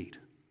conscience need?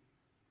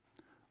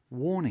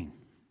 Warning.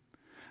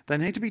 They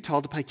need to be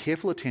told to pay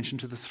careful attention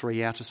to the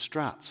 3 outer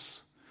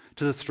struts,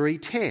 to the 3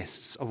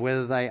 tests of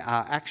whether they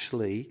are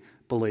actually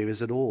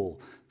believers at all,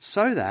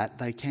 so that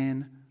they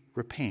can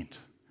repent.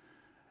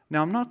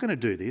 Now, I'm not going to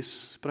do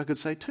this, but I could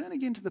say, turn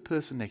again to the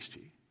person next to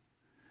you.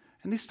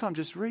 And this time,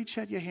 just reach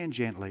out your hand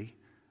gently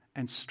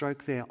and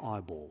stroke their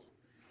eyeball.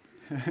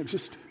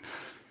 just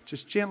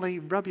gently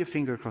rub your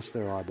finger across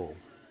their eyeball.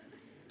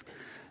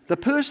 The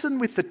person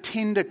with the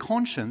tender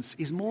conscience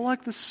is more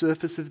like the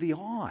surface of the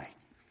eye.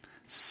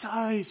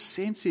 So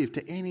sensitive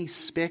to any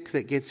speck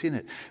that gets in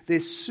it. They're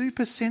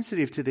super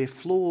sensitive to their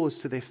flaws,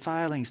 to their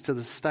failings, to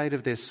the state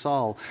of their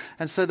soul.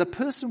 And so the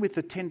person with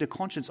the tender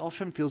conscience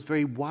often feels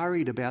very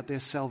worried about their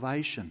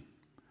salvation.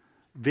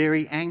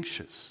 very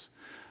anxious.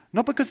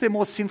 Not because they're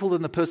more sinful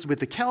than the person with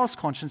the callous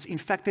conscience. In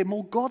fact, they're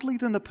more godly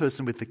than the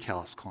person with the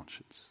callous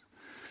conscience.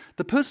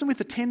 The person with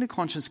the tender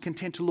conscience can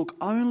tend to look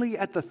only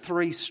at the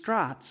three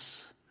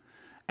struts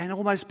and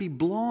almost be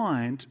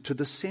blind to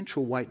the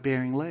central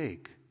weight-bearing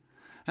leg.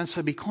 And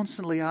so be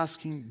constantly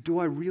asking, do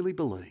I really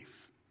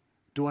believe?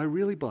 Do I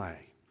really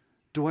obey?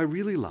 Do I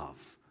really love?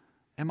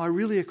 Am I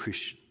really a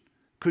Christian?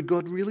 Could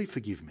God really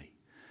forgive me?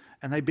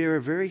 And they bear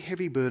a very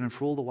heavy burden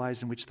for all the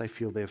ways in which they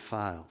feel they've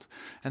failed.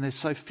 And they're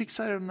so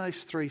fixated on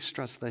those three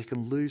struts they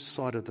can lose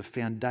sight of the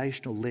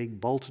foundational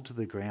leg bolted to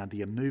the ground,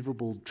 the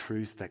immovable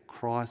truth that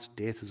Christ's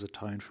death has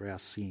atoned for our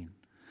sin.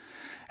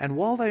 And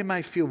while they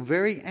may feel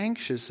very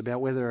anxious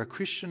about whether they're a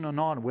Christian or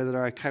not, whether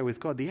they're okay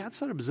with God, the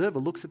outside observer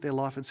looks at their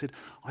life and said,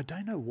 I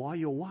don't know why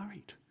you're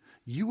worried.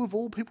 You of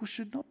all people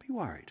should not be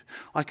worried.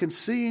 I can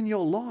see in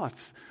your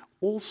life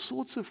all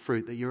sorts of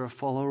fruit that you're a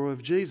follower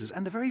of Jesus.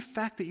 And the very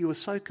fact that you are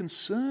so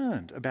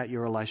concerned about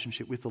your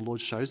relationship with the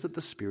Lord shows that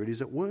the Spirit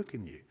is at work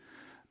in you.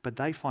 But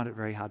they find it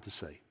very hard to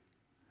see.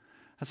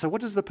 And so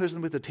what does the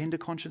person with the tender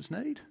conscience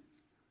need?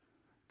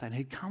 They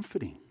need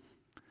comforting.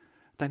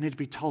 They need to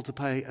be told to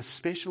pay a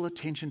special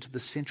attention to the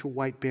central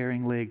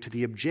weight-bearing leg, to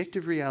the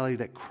objective reality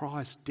that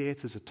Christ's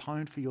death has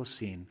atoned for your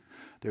sin.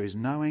 There is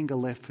no anger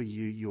left for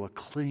you. You are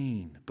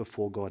clean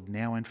before God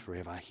now and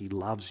forever. He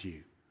loves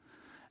you.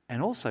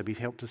 And also be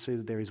helped to see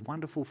that there is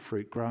wonderful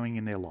fruit growing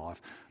in their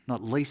life,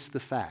 not least the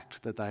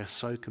fact that they are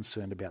so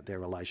concerned about their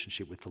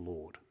relationship with the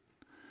Lord.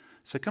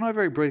 So can I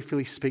very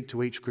briefly speak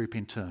to each group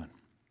in turn?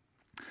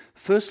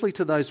 Firstly,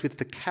 to those with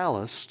the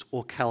calloused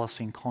or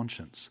callousing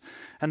conscience.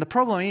 And the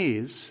problem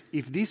is,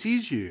 if this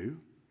is you,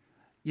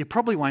 you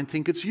probably won't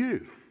think it's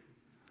you.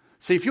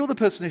 See, if you're the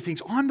person who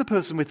thinks, I'm the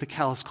person with the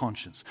callous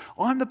conscience,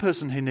 I'm the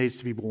person who needs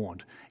to be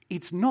warned,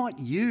 it's not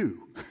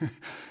you.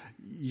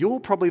 You're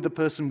probably the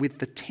person with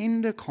the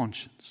tender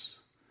conscience.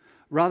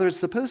 Rather, it's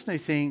the person who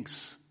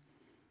thinks,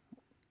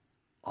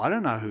 I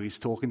don't know who he's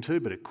talking to,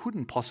 but it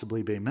couldn't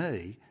possibly be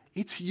me.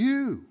 It's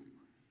you.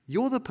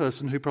 You're the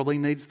person who probably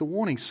needs the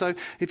warning. So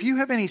if you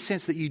have any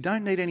sense that you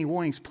don't need any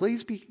warnings,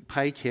 please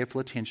pay careful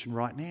attention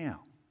right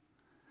now.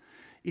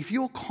 If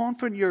you're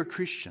confident you're a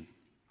Christian,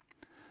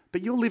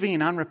 but you're living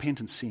in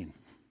unrepentant sin,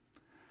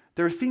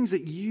 there are things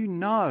that you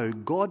know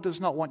God does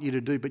not want you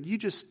to do, but you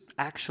just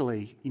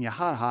actually, in your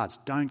heart of hearts,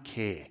 don't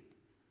care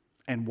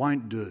and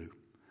won't do,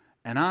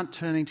 and aren't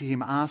turning to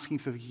Him, asking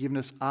for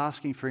forgiveness,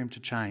 asking for Him to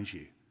change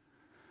you,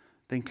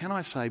 then can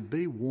I say,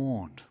 be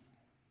warned.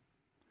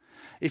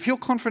 If you're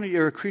confident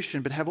you're a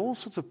Christian but have all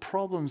sorts of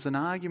problems and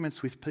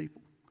arguments with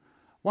people,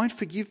 won't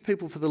forgive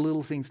people for the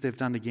little things they've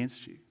done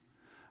against you,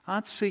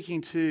 aren't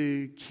seeking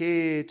to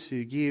care,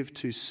 to give,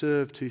 to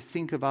serve, to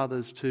think of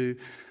others,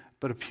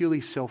 but are purely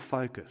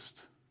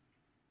self-focused,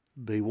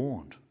 be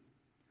warned.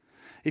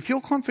 If you're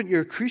confident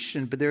you're a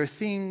Christian, but there are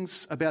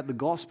things about the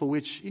gospel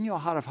which, in your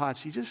heart of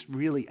hearts, you just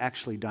really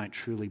actually don't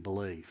truly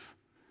believe.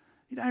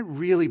 You don't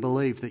really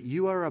believe that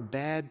you are a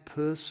bad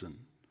person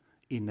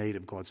in need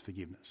of God's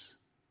forgiveness.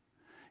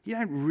 You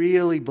don't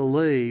really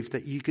believe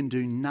that you can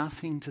do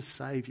nothing to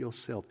save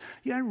yourself.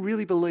 You don't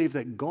really believe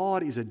that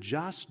God is a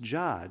just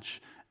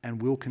judge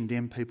and will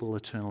condemn people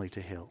eternally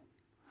to hell.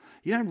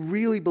 You don't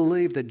really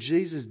believe that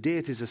Jesus'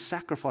 death is a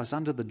sacrifice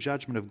under the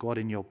judgment of God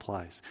in your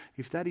place.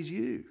 If that is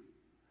you,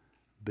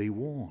 be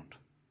warned.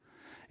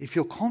 If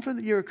you're confident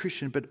that you're a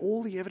Christian, but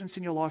all the evidence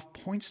in your life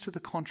points to the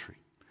contrary,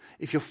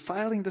 if you're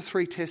failing the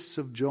three tests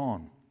of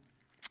John,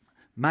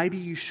 maybe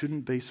you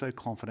shouldn't be so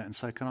confident. And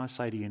so can I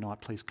say to you tonight,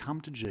 please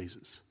come to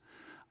Jesus,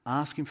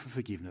 ask Him for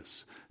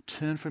forgiveness,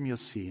 turn from your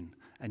sin,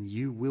 and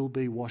you will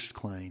be washed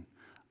clean,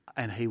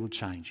 and He will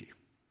change you.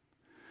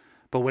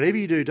 But whatever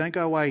you do, don't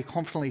go away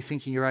confidently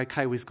thinking you're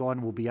okay with God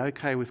and will be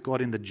okay with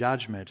God in the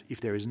judgment if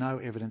there is no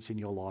evidence in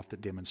your life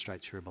that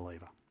demonstrates you're a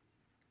believer.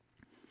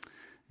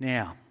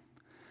 Now,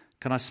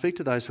 can I speak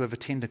to those who have a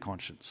tender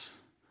conscience?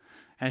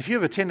 And if you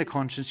have a tender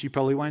conscience, you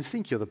probably won't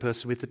think you're the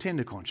person with the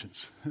tender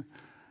conscience.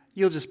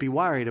 You'll just be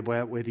worried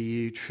about whether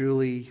you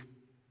truly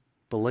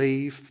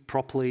believe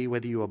properly,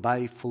 whether you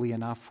obey fully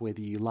enough,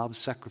 whether you love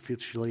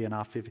sacrificially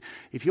enough.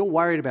 If you're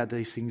worried about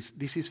these things,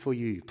 this is for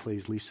you.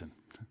 Please listen.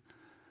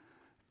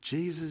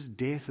 Jesus'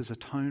 death has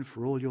atoned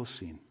for all your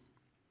sin.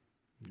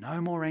 No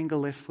more anger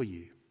left for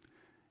you.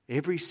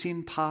 Every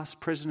sin,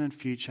 past, present and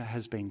future,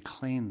 has been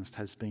cleansed,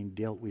 has been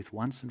dealt with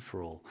once and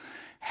for all.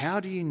 How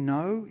do you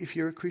know if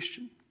you're a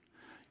Christian?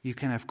 You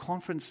can have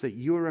confidence that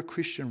you're a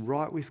Christian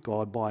right with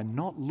God by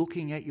not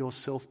looking at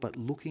yourself but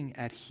looking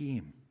at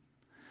Him,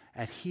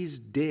 at His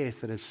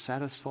death that has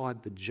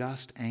satisfied the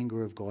just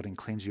anger of God and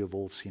cleansed you of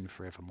all sin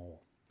forevermore.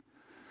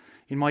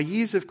 In my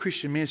years of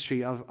Christian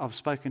ministry, I've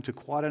spoken to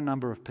quite a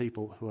number of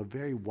people who are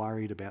very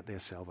worried about their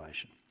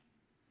salvation,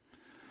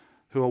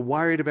 who are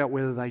worried about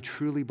whether they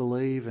truly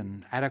believe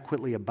and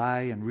adequately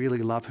obey and really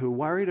love, who are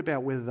worried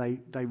about whether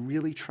they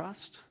really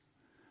trust,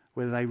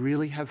 whether they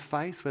really have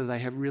faith, whether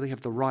they really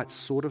have the right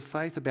sort of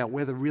faith, about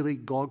whether really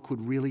God could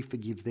really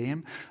forgive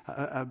them,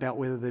 about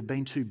whether they've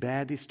been too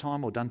bad this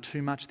time or done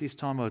too much this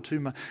time or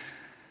too much.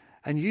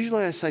 And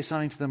usually I say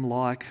something to them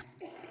like,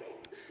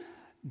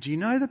 do you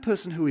know the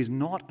person who is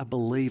not a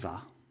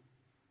believer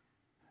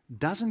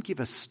doesn't give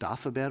a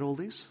stuff about all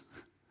this?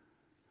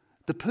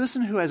 The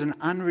person who has an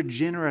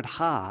unregenerate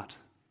heart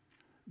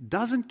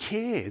doesn't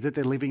care that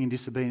they're living in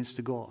disobedience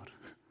to God,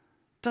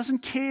 doesn't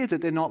care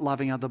that they're not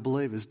loving other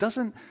believers,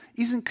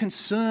 isn't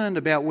concerned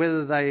about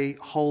whether they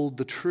hold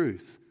the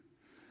truth.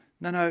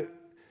 No.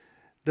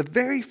 The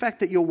very fact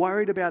that you're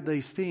worried about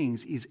these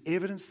things is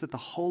evidence that the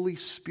Holy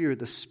Spirit,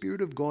 the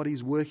Spirit of God,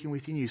 is working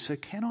within you. So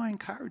can I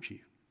encourage you?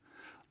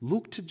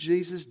 Look to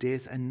Jesus'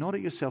 death and not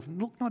at yourself.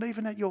 Look not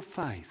even at your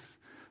faith.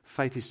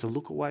 Faith is to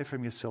look away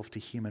from yourself to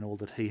him and all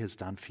that he has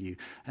done for you,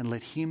 and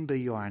let him be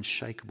your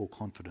unshakable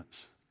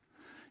confidence.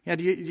 You know,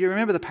 do you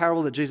remember the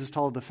parable that Jesus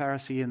told the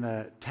Pharisee and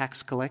the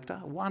tax collector?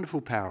 A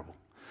wonderful parable.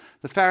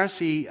 The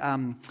Pharisee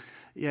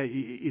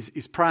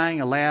is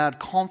praying aloud,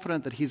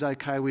 confident that he's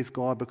okay with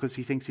God because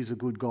he thinks he's a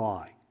good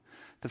guy.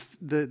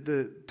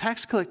 The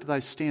tax collector,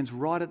 though, stands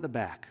right at the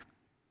back,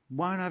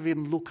 won't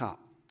even look up,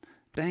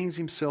 bangs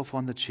himself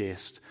on the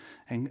chest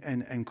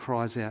and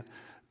cries out,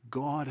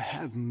 God,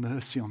 have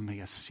mercy on me,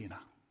 a sinner.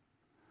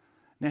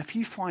 Now, if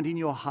you find in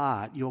your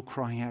heart you're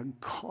crying out,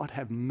 God,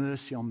 have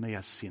mercy on me,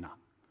 a sinner,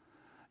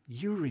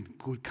 you're in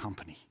good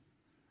company.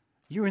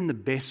 You're in the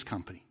best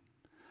company.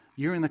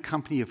 You're in the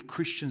company of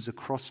Christians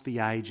across the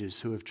ages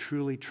who have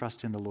truly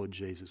trusted in the Lord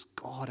Jesus.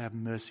 God, have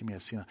mercy on me, a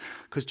sinner.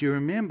 Because do you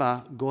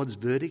remember God's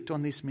verdict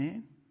on this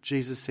man?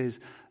 Jesus says,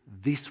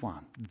 this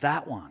one,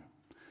 that one,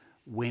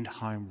 went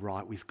home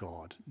right with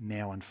God,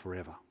 now and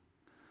forever.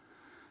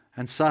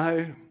 And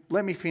so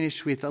let me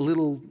finish with a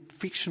little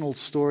fictional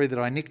story that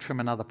I nicked from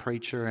another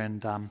preacher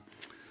and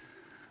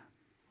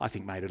I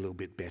think made it a little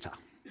bit better.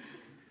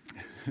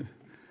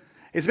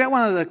 It's about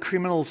one of the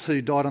criminals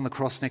who died on the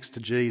cross next to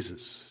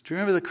Jesus. Do you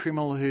remember the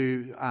criminal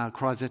who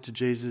cries out to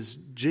Jesus,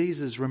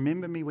 Jesus,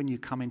 remember me when you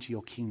come into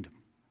your kingdom?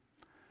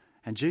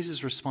 And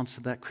Jesus' response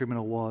to that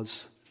criminal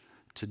was,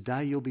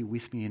 today you'll be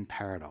with me in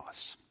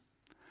paradise.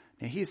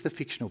 Now here's the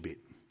fictional bit.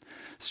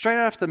 Straight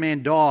after the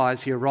man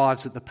dies, he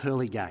arrives at the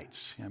pearly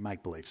gates,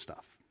 make-believe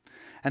stuff.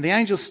 And the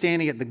angel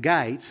standing at the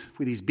gate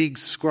with his big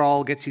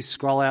scroll, gets his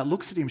scroll out,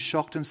 looks at him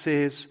shocked and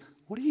says,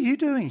 what are you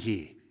doing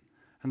here?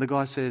 And the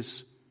guy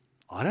says,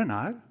 I don't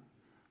know.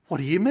 What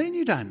do you mean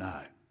you don't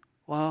know?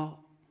 Well,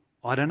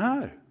 I don't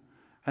know.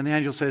 And the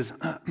angel says,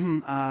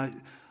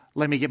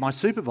 let me get my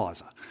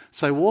supervisor.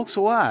 So he walks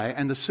away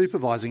and the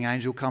supervising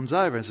angel comes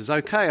over and says,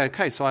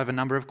 okay, so I have a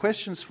number of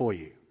questions for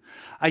you.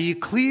 Are you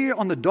clear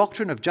on the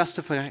doctrine of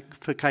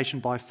justification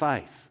by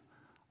faith?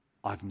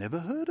 I've never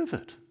heard of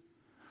it.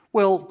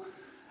 Well,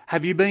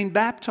 have you been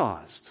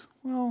baptised?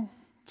 Well,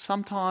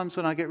 sometimes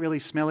when I get really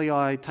smelly,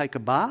 I take a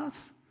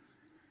bath.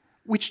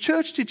 Which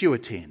church did you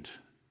attend?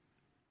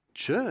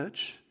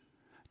 Church?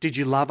 Did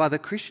you love other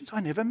Christians?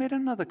 I never met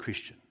another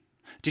Christian.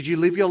 Did you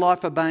live your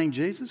life obeying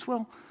Jesus?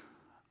 Well,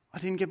 I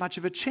didn't get much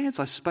of a chance.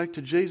 I spoke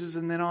to Jesus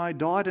and then I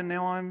died and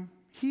now I'm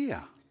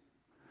here.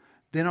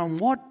 Then on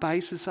what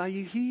basis are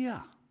you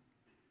here?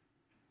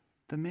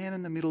 The man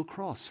in the middle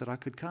cross said I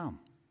could come.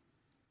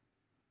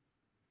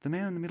 The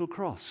man in the middle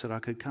cross said I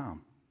could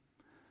come.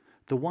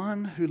 The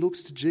one who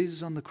looks to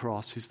Jesus on the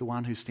cross is the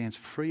one who stands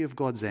free of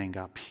God's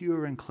anger,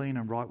 pure and clean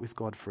and right with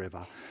God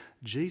forever.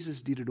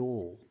 Jesus did it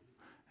all,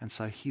 and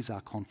so here's our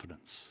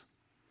confidence.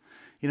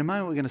 In a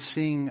moment we're going to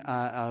sing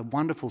a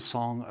wonderful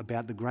song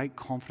about the great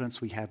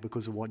confidence we have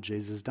because of what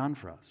Jesus has done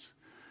for us.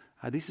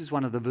 This is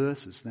one of the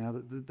verses. Now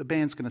the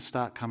band's going to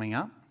start coming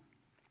up,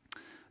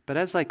 but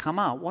as they come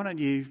up, why don't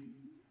you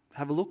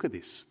have a look at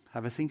this,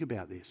 have a think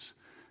about this.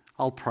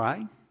 I'll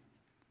pray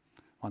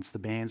once the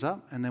band's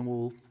up and then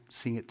we'll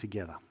sing it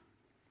together.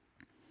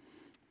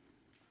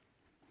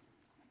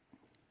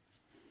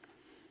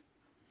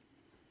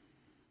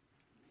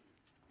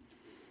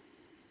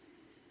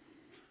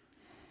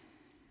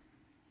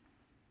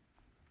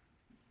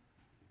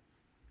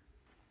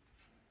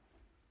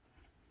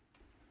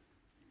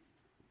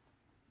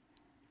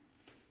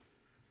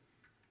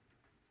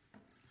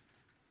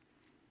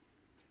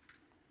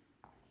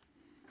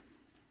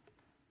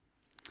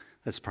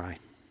 Let's pray.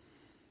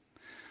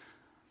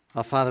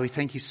 Our Father, we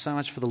thank you so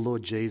much for the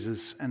Lord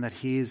Jesus and that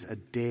his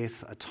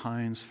death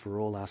atones for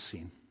all our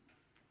sin.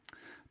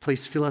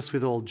 Please fill us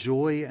with all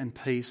joy and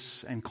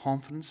peace and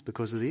confidence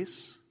because of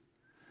this.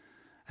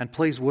 And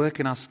please work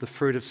in us the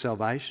fruit of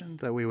salvation,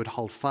 that we would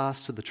hold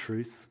fast to the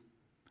truth,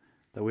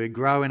 that we would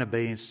grow in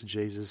obedience to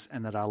Jesus,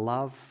 and that our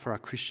love for our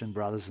Christian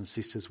brothers and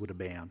sisters would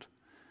abound.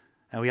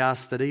 And we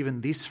ask that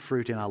even this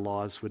fruit in our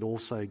lives would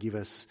also give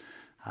us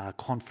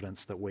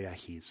confidence that we are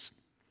his.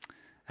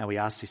 And we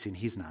ask this in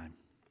his name.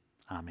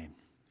 Amen.